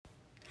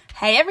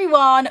Hey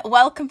everyone,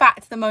 welcome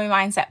back to the Mummy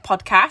Mindset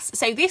podcast.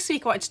 So this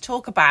week I wanted to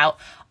talk about,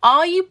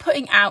 are you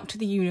putting out to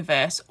the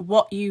universe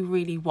what you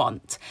really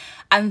want?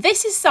 And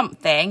this is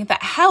something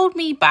that held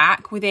me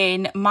back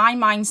within my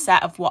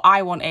mindset of what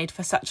I wanted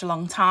for such a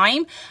long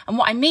time. And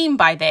what I mean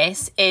by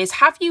this is,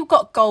 have you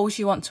got goals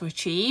you want to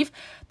achieve?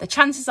 The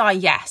chances are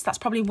yes. That's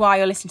probably why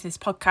you're listening to this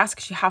podcast,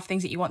 because you have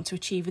things that you want to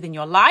achieve within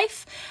your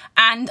life.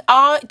 And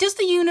does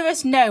the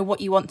universe know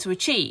what you want to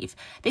achieve?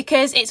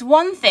 Because it's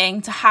one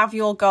thing to have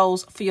your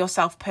goals for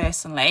yourself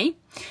personally.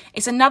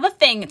 It's another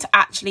thing to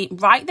actually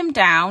write them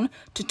down,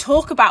 to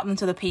talk about them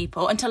to the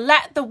people, and to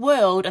let the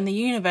world and the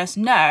universe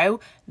know,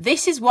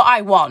 this is what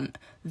I want.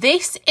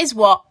 This is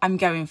what I'm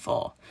going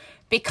for.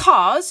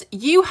 Because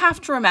you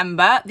have to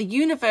remember, the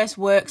universe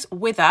works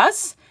with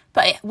us,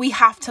 but we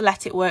have to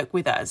let it work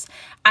with us.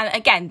 And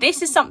again,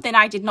 this is something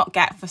I did not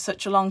get for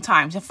such a long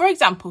time. So for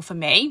example, for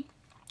me,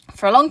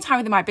 for a long time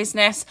within my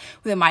business,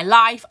 within my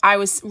life, I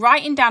was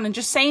writing down and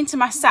just saying to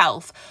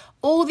myself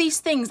all these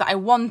things that I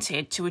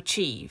wanted to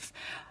achieve.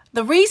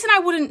 The reason I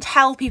wouldn't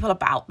tell people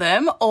about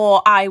them,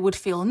 or I would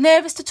feel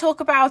nervous to talk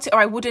about it, or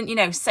I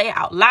wouldn't, say it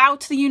out loud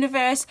to the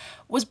universe,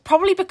 was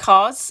probably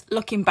because,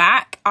 looking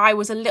back, I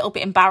was a little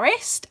bit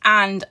embarrassed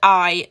and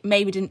I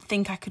maybe didn't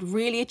think I could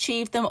really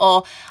achieve them,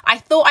 or I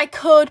thought I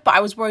could, but I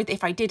was worried that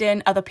if I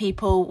didn't, other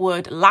people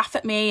would laugh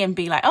at me and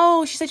be like,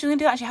 oh, she said she was going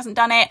to do that, she hasn't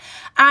done it.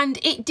 And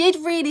it did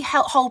really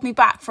help hold me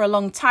back for a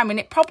long time. And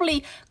it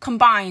probably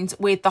combined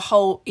with the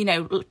whole,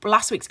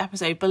 last week's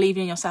episode,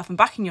 believing in yourself and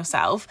backing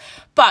yourself.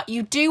 But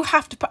you do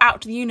have to put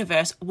out to the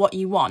universe what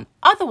you want.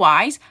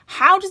 Otherwise,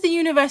 how does the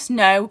universe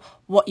know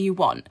what you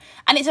want?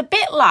 And it's a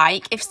bit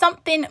like if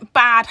something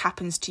bad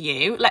happens to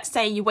you. Let's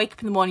say you wake up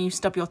in the morning, you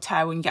stub your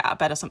toe and you get out of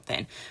bed or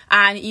something,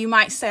 and you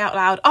might say out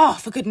loud, oh,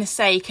 for goodness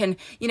sake, and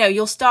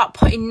you'll start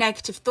putting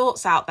negative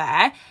thoughts out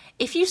there.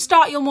 If you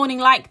start your morning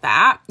like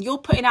that, you're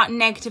putting out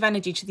negative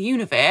energy to the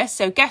universe.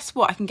 So guess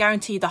what? I can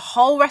guarantee the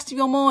whole rest of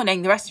your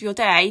morning, the rest of your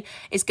day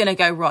is going to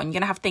go wrong. You're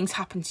going to have things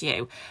happen to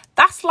you.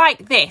 That's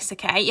like this,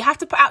 okay? You have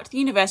to put out to the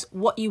universe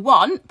what you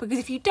want, because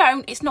if you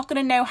don't, it's not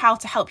going to know how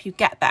to help you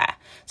get there.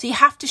 So you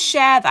have to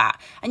share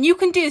that. And you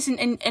can do this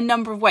in a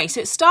number of ways.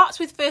 So it starts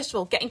with, first of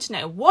all, getting to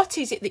know what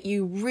is it that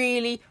you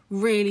really,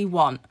 really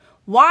want?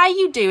 Why are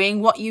you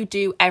doing what you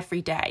do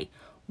every day?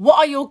 What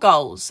are your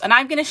goals? And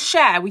I'm going to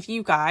share with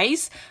you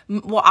guys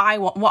what I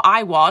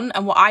want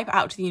and what I put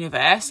out to the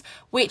universe,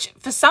 which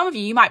for some of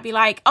you, you might be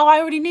like, oh, I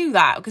already knew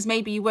that, because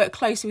maybe you work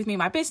closely with me in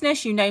my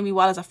business. You know me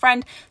well as a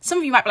friend. Some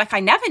of you might be like,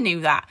 I never knew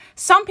that.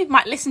 Some people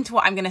might listen to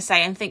what I'm going to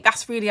say and think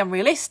that's really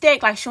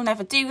unrealistic. Like, she'll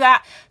never do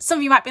that. Some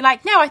of you might be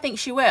like, no, I think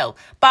she will.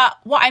 But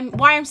why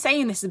I'm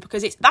saying this is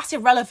because that's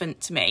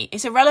irrelevant to me.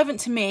 It's irrelevant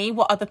to me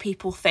what other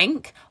people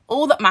think.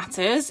 All that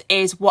matters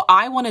is what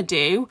I want to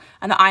do,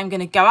 and that I'm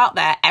going to go out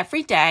there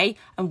every day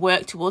and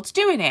work towards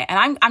doing it.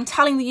 And I'm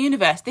telling the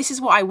universe, this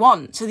is what I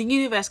want. So the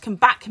universe can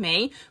back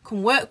me,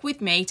 can work with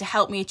me to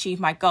help me achieve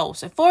my goal.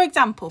 So for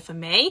example, for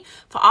me,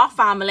 for our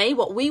family,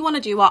 what we want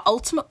to do, our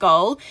ultimate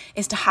goal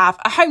is to have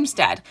a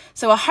homestead.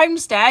 So a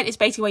homestead is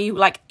basically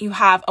where you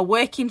have a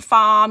working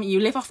farm, you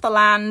live off the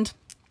land.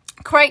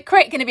 Going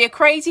to be a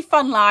crazy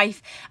fun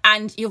life,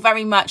 and you're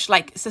very much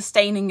like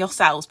sustaining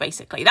yourselves,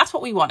 basically. That's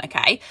what we want,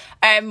 okay?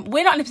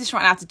 We're not in a position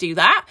right now to do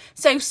that.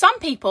 So some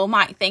people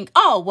might think,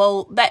 oh,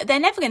 well, they're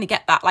never going to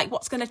get that. Like,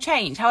 what's going to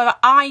change? However,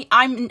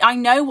 I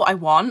know what I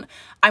want.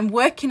 I'm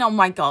working on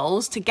my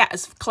goals to get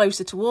us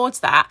closer towards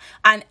that.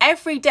 And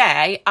every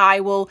day I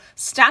will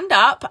stand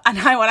up, and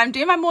when I'm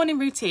doing my morning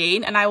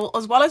routine, and I will,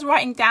 as well as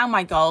writing down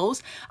my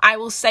goals, I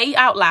will say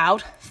out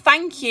loud,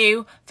 thank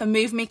you for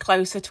moving me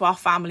closer to our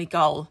family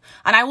goal.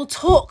 And I will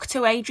talk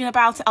to Adrian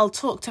about it. I'll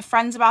talk to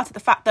friends about it.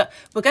 The fact that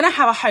we're going to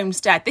have a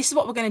homestead. This is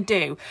what we're going to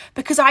do.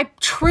 Because I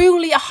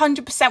truly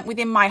 100%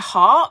 within my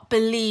heart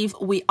believe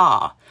we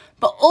are.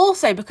 But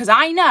also because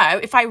I know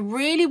if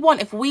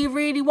we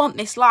really want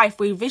this life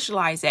we're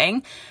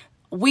visualizing,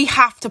 we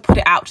have to put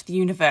it out to the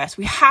universe.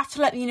 We have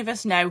to let the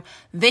universe know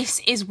this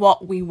is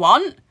what we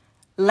want.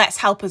 Let's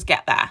help us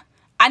get there.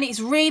 And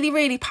it's really,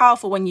 really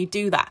powerful when you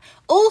do that.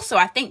 Also,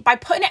 I think by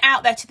putting it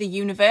out there to the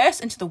universe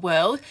and to the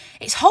world,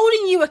 it's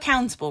holding you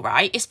accountable,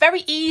 right? It's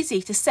very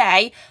easy to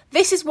say,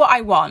 this is what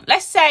I want.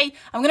 Let's say,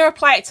 I'm going to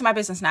apply it to my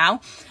business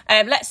now.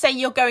 Let's say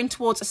you're going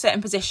towards a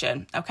certain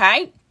position,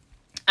 okay?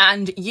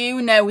 And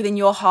you know within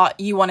your heart,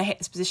 you want to hit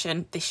this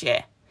position this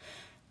year.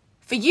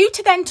 For you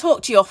to then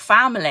talk to your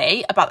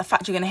family about the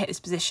fact you're going to hit this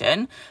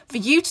position, for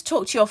you to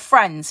talk to your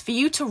friends, for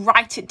you to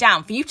write it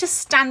down, for you to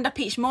stand up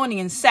each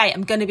morning and say,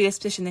 I'm going to be this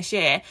position this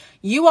year,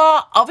 you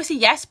are obviously,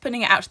 yes,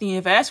 putting it out to the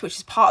universe, which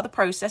is part of the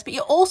process, but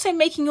you're also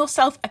making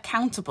yourself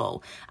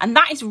accountable. And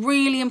that is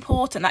really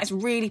important. That is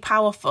really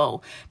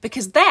powerful,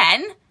 because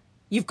then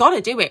you've got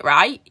to do it,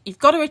 right? You've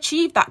got to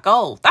achieve that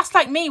goal. That's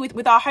like me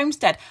with our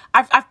homestead.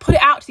 I've put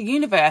it out to the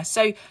universe.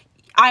 So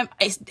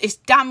it's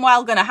damn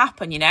well going to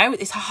happen,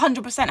 it's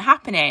 100%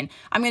 happening.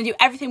 I'm going to do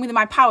everything within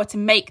my power to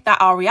make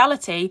that our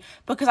reality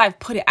because I've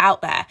put it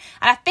out there.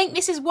 And I think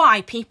this is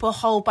why people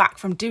hold back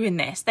from doing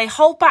this. They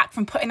hold back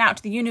from putting out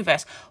to the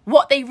universe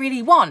what they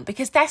really want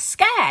because they're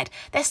scared.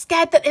 They're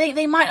scared that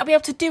they might not be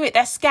able to do it.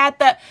 They're scared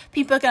that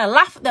people are going to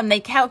laugh at them.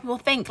 They help people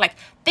think like,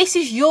 this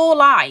is your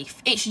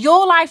life. It's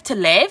your life to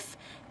live.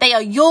 They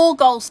are your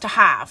goals to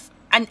have.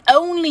 And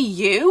only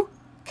you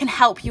can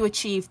help you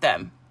achieve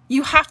them.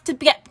 You have to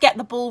get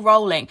the ball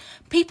rolling.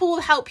 People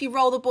will help you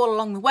roll the ball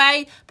along the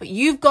way, but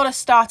you've got to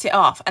start it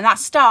off. And that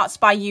starts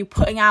by you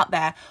putting out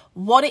there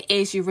what it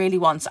is you really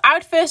want. So I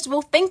would first of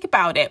all think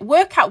about it.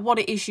 Work out what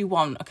it is you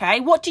want, okay?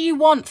 What do you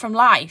want from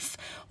life?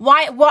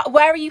 Where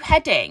are you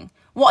heading?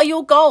 What are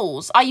your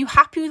goals? Are you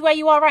happy with where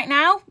you are right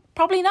now?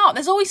 Probably not.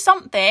 There's always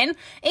something.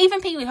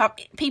 Even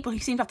people who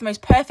seem to have the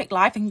most perfect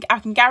life, and I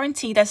can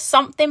guarantee there's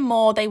something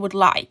more they would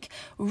like.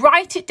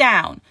 Write it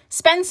down.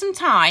 Spend some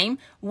time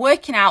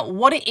working out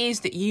what it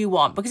is that you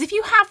want. Because if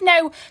you have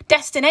no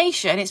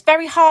destination, it's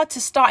very hard to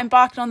start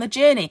embarking on the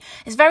journey.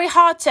 It's very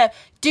hard to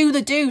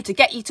do to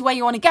get you to where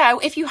you want to go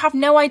if you have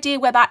no idea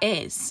where that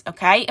is,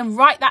 okay? And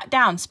write that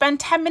down. Spend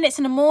 10 minutes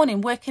in the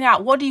morning working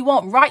out what do you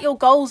want. Write your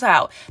goals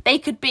out. They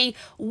could be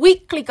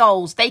weekly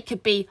goals. They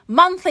could be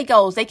monthly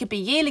goals. They could be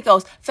yearly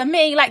goals. For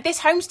me, like this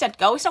homestead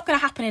goal, it's not going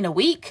to happen in a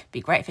week.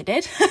 Be great if it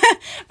did.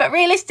 But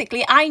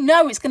realistically, I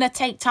know it's going to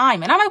take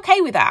time and I'm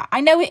okay with that.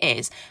 I know it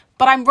is.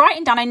 But I'm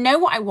writing down, I know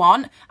what I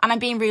want, and I'm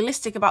being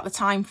realistic about the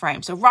time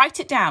frame. So write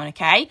it down,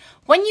 okay?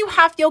 When you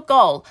have your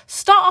goal,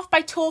 start off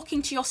by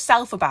talking to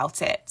yourself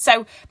about it.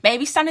 So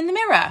maybe stand in the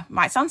mirror.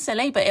 Might sound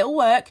silly, but it'll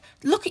work.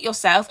 Look at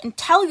yourself and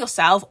tell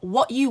yourself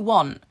what you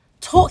want.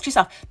 Talk to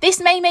yourself.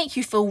 This may make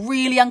you feel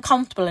really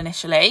uncomfortable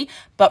initially,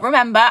 but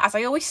remember, as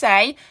I always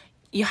say,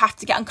 you have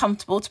to get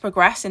uncomfortable to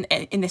progress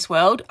in this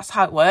world. That's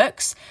how it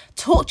works.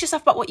 Talk to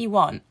yourself about what you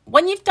want.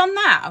 When you've done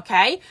that,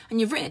 okay, and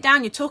you've written it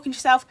down, you're talking to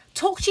yourself,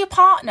 talk to your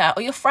partner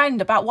or your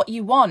friend about what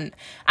you want.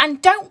 And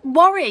don't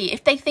worry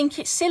if they think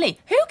it's silly.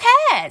 Who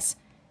cares?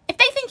 If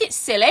they think it's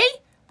silly,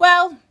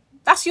 well,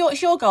 it's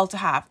your goal to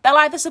have. They'll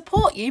either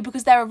support you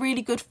because they're a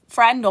really good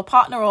friend or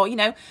partner or,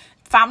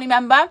 family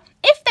member.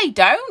 If they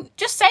don't,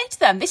 just say to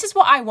them, this is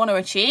what I want to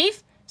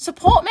achieve.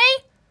 Support me,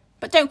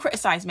 but don't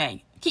criticize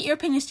me. Keep your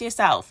opinions to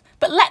yourself,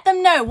 but let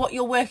them know what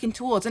you're working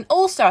towards. And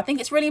also, I think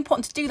it's really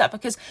important to do that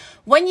because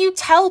when you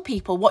tell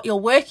people what you're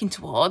working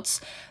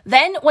towards,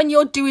 then when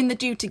you're doing the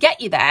do to get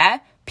you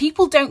there,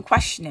 people don't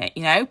question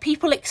it,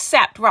 People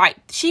accept, right,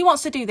 she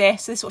wants to do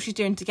this, so this is what she's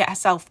doing to get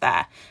herself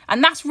there.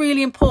 And that's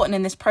really important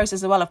in this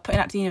process as well of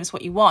putting out to the universe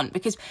what you want,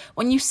 because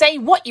when you say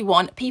what you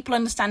want, people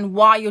understand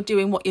why you're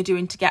doing what you're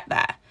doing to get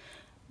there.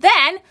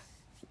 Then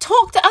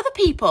talk to other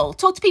people.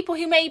 Talk to people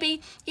who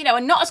maybe,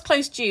 are not as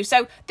close to you.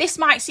 So this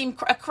might seem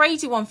a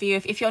crazy one for you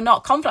if you're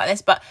not confident like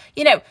this. But,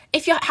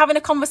 if you're having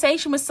a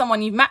conversation with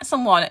someone, you've met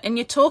someone and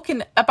you're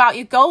talking about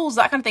your goals,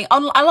 that kind of thing. A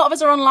lot of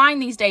us are online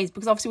these days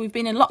because obviously we've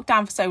been in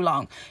lockdown for so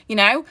long,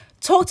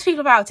 Talk to people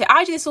about it.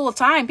 I do this all the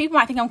time. People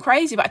might think I'm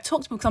crazy, but I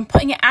talk to people because I'm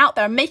putting it out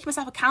there. I'm making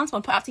myself accountable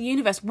and put out to the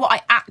universe what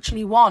I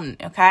actually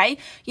want, okay?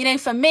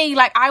 For me,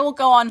 like I will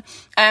go on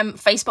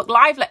Facebook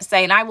Live, let's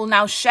say, and I will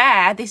now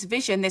share this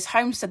vision, this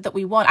homestead that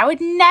we want. I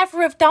would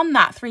never have done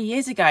that 3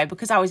 years ago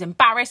because I was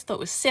embarrassed, thought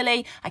it was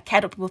silly. I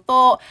cared what people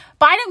thought,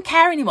 but I don't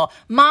care anymore.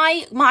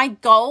 My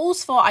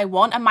goals for what I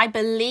want and my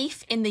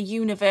belief in the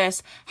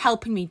universe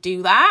helping me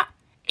do that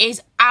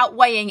is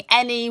outweighing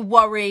any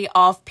worry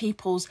of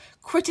people's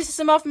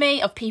criticism of me,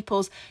 of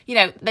people's,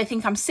 they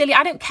think I'm silly.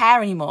 I don't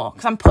care anymore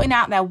because I'm putting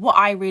out there what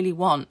I really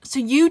want. So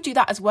you do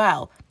that as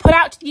well. Put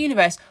out to the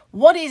universe,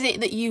 what is it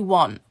that you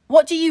want?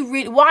 What do you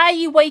really, why are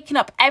you waking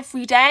up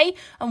every day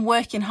and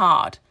working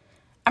hard?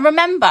 And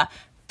remember,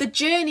 the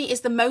journey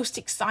is the most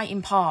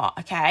exciting part,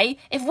 okay?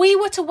 If we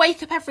were to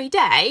wake up every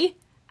day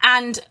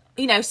and,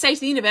 say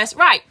to the universe,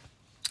 right,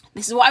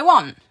 this is what I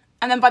want.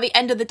 And then by the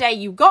end of the day,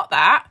 you got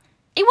that,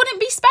 it wouldn't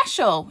be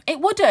special. It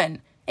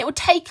wouldn't. It would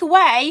take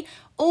away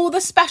all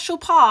the special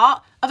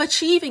part of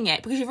achieving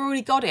it because you've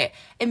already got it.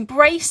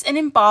 Embrace and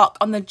embark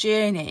on the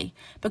journey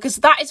because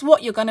that is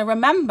what you're going to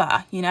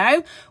remember,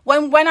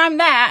 When I'm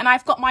there and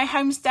I've got my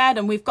homestead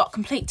and we've got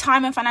complete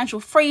time and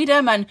financial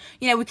freedom and,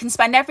 we can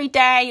spend every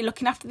day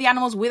looking after the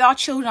animals with our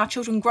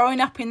children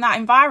growing up in that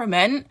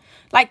environment,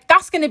 like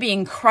that's going to be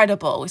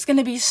incredible. It's going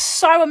to be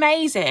so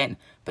amazing.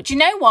 But you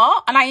know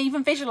what? And I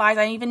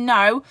even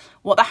know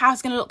what the house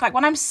is going to look like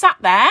when I'm sat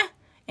there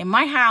in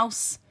my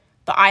house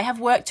that I have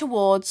worked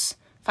towards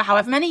for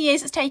however many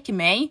years it's taken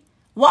me.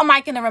 What am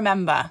I going to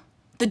remember?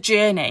 The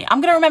journey.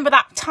 I'm going to remember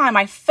that time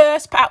I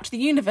first put out to the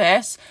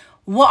universe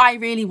what I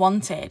really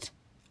wanted.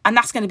 And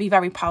that's going to be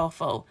very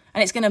powerful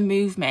and it's going to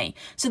move me.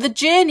 So the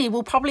journey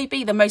will probably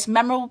be the most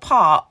memorable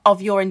part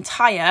of your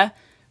entire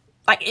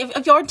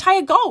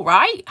goal,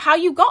 right? How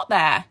you got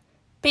there.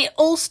 But it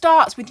all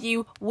starts with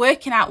you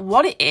working out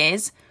what it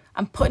is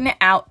and putting it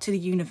out to the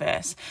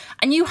universe.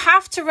 And you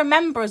have to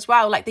remember as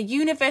well, like the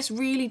universe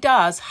really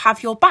does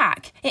have your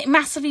back. It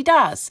massively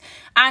does.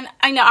 And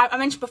I know I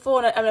mentioned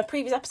before in a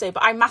previous episode,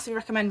 but I massively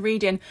recommend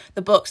reading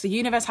the books. The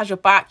Universe Has Your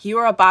Back, You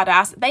Are a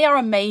Badass. They are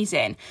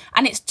amazing.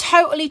 And it's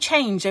totally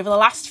changed over the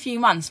last few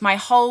months, my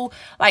whole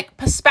like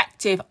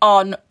perspective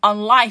on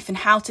life and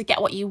how to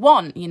get what you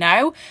want, you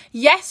know?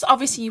 Yes,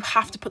 obviously you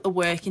have to put the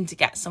work in to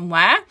get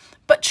somewhere,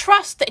 but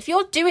trust that if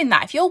you're doing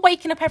that, if you're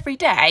waking up every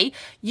day,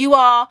 you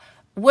are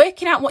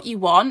working out what you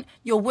want,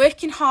 you're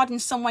working hard in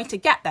some way to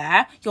get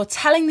there, you're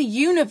telling the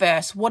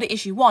universe what it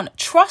is you want.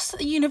 Trust that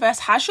the universe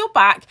has your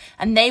back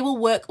and they will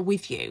work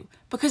with you,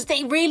 because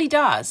it really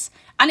does.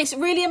 And it's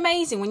really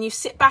amazing when you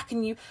sit back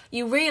and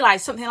you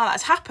realise something like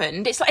that's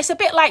happened. It's a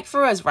bit like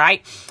for us,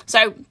 right?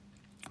 So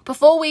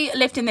before we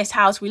lived in this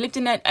house, we lived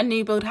in a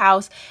new build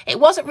house. It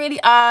wasn't really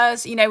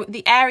us, you know,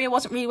 the area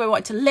wasn't really where we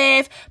wanted to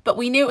live, but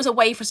we knew it was a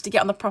way for us to get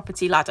on the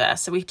property ladder.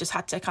 So we just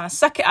had to kind of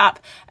suck it up,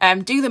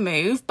 do the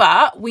move.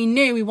 But we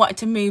knew we wanted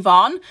to move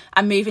on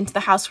and move into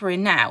the house we're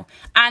in now.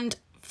 And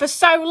for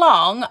so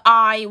long,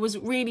 I was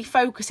really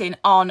focusing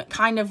on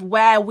kind of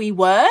where we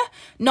were,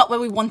 not where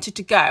we wanted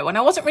to go. And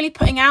I wasn't really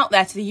putting out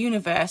there to the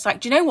universe,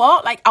 like, do you know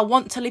what? Like, I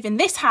want to live in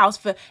this house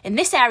in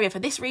this area for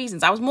this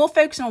reasons. I was more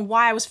focusing on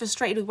why I was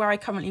frustrated with where I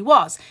currently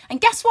was.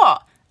 And guess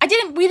what?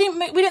 We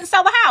didn't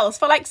sell the house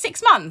for like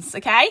 6 months,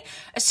 okay?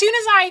 As soon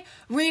as I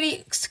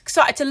really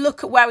started to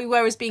look at where we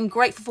were as being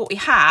grateful for what we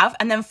have,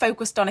 and then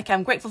focused on, okay,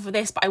 I'm grateful for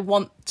this, but I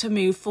want to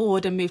move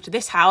forward and move to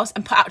this house,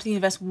 and put out to the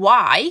universe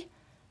why,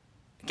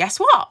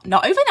 guess what?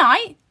 Not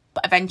overnight,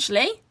 but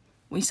eventually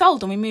we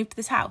sold and we moved to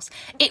this house.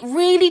 It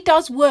really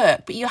does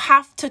work, but you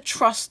have to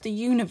trust the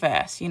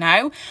universe, you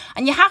know?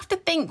 And you have to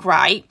think,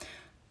 right,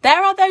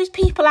 there are those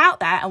people out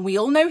there, and we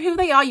all know who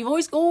they are.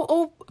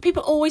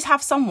 People always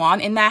have someone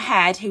in their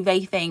head who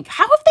they think,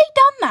 how have they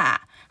done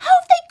that? How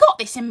have they got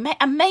this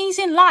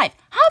amazing life?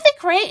 How have they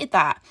created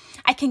that?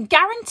 I can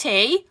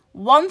guarantee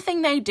one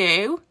thing they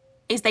do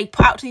is they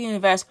put out to the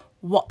universe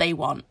what they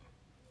want.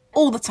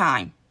 All the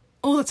time.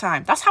 All the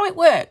time. That's how it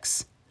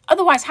works.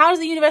 Otherwise, how does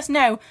the universe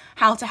know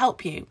how to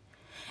help you?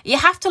 You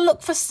have to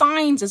look for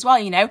signs as well,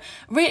 you know.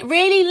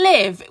 Really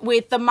live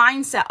with the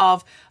mindset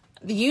of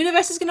the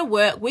universe is going to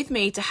work with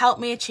me to help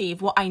me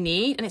achieve what I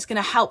need, and it's going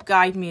to help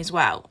guide me as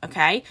well,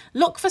 okay?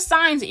 Look for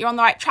signs that you're on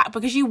the right track,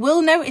 because you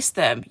will notice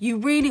them. You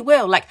really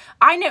will. Like,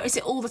 I notice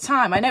it all the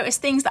time. I notice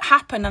things that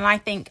happen and I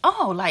think,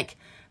 oh, like,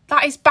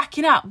 that is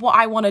backing up what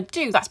I want to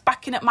do. That's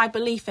backing up my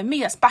belief in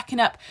me. That's backing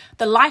up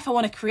the life I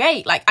want to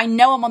create. Like, I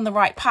know I'm on the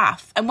right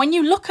path. And when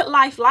you look at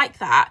life like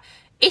that,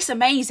 it's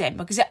amazing,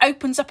 because it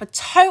opens up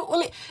it's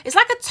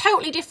like a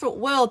totally different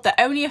world that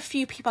only a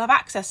few people have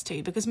access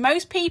to. Because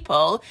most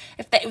people,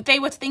 if they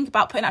were to think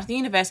about putting out to the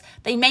universe,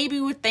 they maybe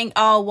would think,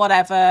 oh,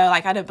 whatever,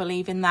 like, I don't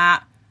believe in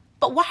that.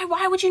 But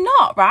why would you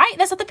not, right?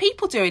 There's other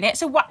people doing it.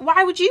 So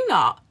why would you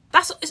not?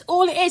 That's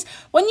all it is.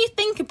 When you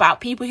think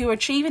about people who are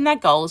achieving their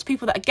goals,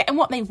 people that are getting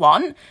what they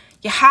want,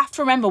 you have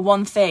to remember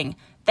one thing.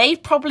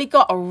 They've probably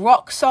got a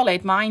rock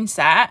solid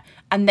mindset,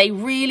 and they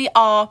really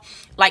are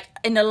like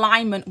in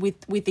alignment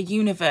with the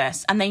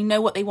universe, and they know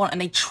what they want, and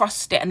they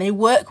trust it, and they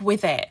work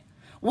with it.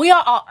 We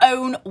are our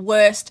own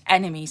worst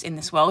enemies in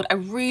this world. I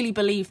really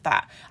believe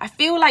that. I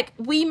feel like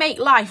we make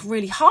life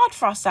really hard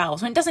for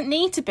ourselves when it doesn't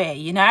need to be,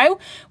 you know?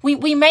 We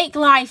make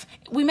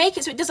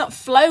it so it doesn't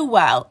flow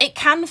well. It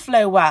can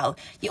flow well.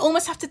 You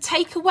almost have to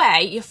take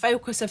away your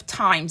focus of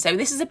time. So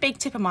this is a big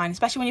tip of mine,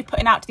 especially when you're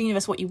putting out to the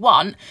universe what you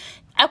want.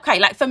 Okay,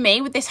 like for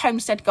me, with this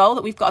homestead goal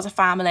that we've got as a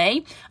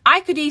family,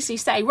 I could easily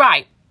say,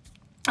 right,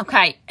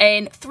 okay,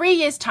 in 3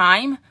 years'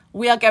 time,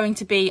 we are going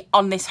to be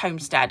on this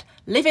homestead,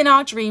 living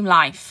our dream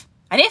life.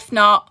 And if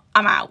not,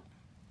 I'm out.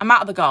 I'm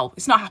out of the goal.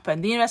 It's not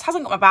happened. The universe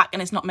hasn't got my back,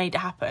 and it's not made it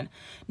happen.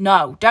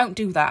 No, don't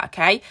do that,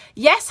 okay?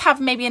 Yes, have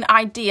maybe an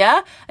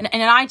idea. And in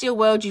an ideal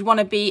world, you'd want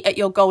to be at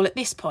your goal at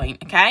this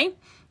point, okay?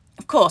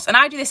 Of course. And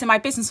I do this in my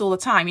business all the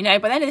time, you know.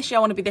 By the end of this year,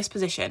 I want to be this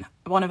position.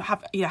 I want to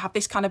have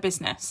this kind of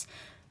business.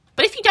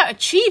 But if you don't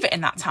achieve it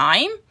in that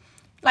time,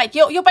 like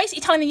you're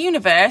basically telling the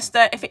universe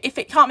that if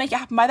it can't make it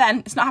happen by then,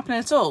 it's not happening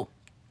at all.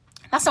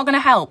 That's not going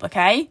to help,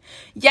 okay?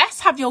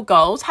 Yes, have your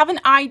goals, have an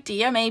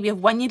idea maybe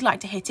of when you'd like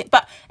to hit it,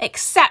 but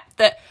accept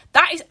that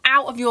is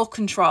out of your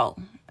control,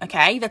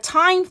 okay? The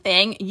time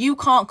thing, you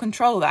can't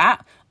control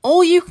that.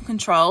 All you can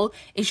control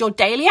is your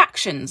daily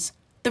actions,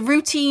 the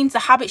routines, the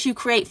habits you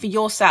create for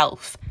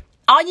yourself.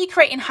 Are you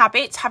creating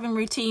habits, having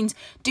routines,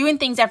 doing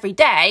things every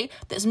day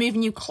that's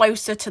moving you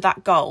closer to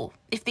that goal?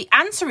 If the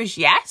answer is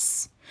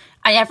yes,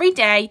 and every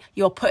day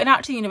you're putting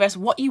out to the universe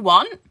what you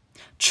want,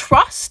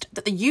 trust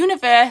that the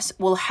universe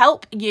will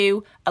help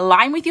you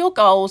align with your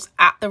goals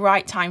at the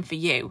right time for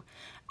you.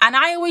 And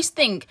I always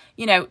think,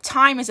 you know,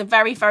 time is a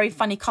very, very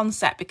funny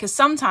concept, because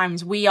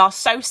sometimes we are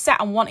so set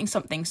on wanting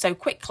something so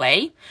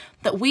quickly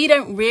that we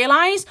don't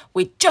realise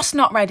we're just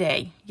not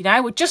ready. You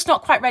know, we're just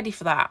not quite ready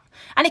for that.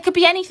 And it could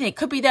be anything. It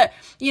could be that,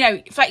 you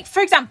know, like,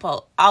 for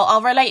example,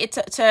 I'll relate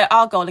it to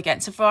our goal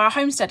again. So for our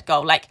homestead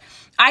goal, like,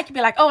 I could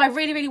be like, oh, I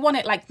really, really want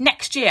it like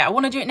next year. I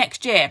want to do it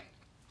next year.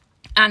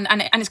 and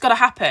it's got to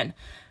happen.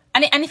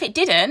 And if it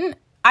didn't,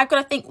 I've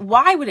got to think,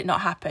 why would it not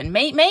happen?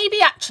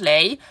 Maybe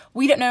actually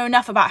we don't know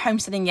enough about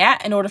homesteading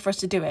yet in order for us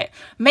to do it.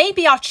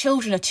 Maybe our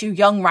children are too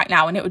young right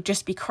now and it would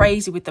just be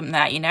crazy with them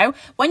there, you know?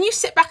 When you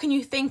sit back and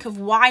you think of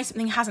why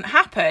something hasn't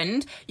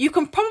happened, you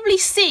can probably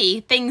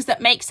see things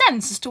that make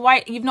sense as to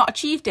why you've not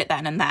achieved it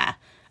then and there.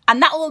 And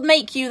that will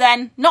make you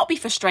then not be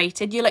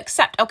frustrated. You'll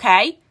accept,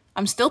 okay,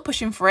 I'm still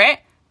pushing for it,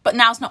 but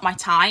now's not my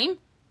time.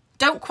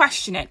 Don't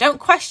question it. Don't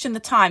question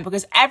the time,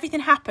 because everything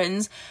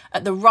happens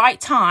at the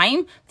right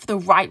time for the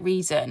right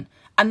reason.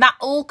 And that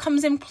all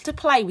comes into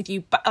play with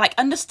you, like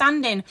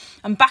understanding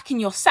and backing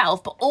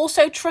yourself, but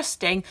also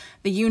trusting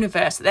the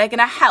universe, that they're going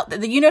to help,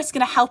 that the universe is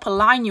going to help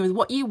align you with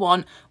what you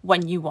want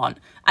when you want.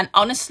 And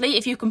honestly,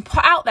 if you can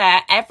put out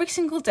there every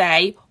single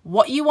day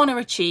what you want to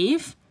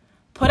achieve,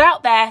 put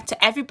out there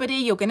to everybody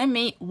you're going to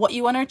meet what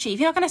you want to achieve.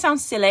 You're not going to sound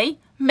silly.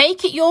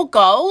 Make it your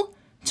goal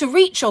to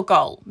reach your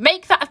goal.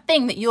 Make that a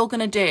thing that you're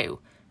going to do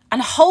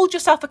and hold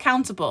yourself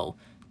accountable.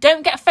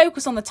 Don't get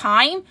focused on the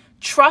time.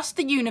 Trust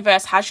the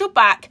universe has your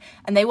back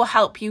and they will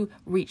help you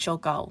reach your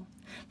goal.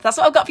 That's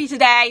what I've got for you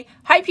today.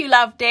 Hope you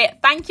loved it.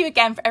 Thank you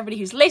again for everybody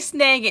who's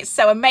listening. It's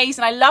so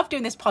amazing. I love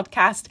doing this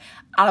podcast.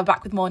 I'll be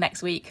back with more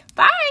next week.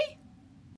 Bye.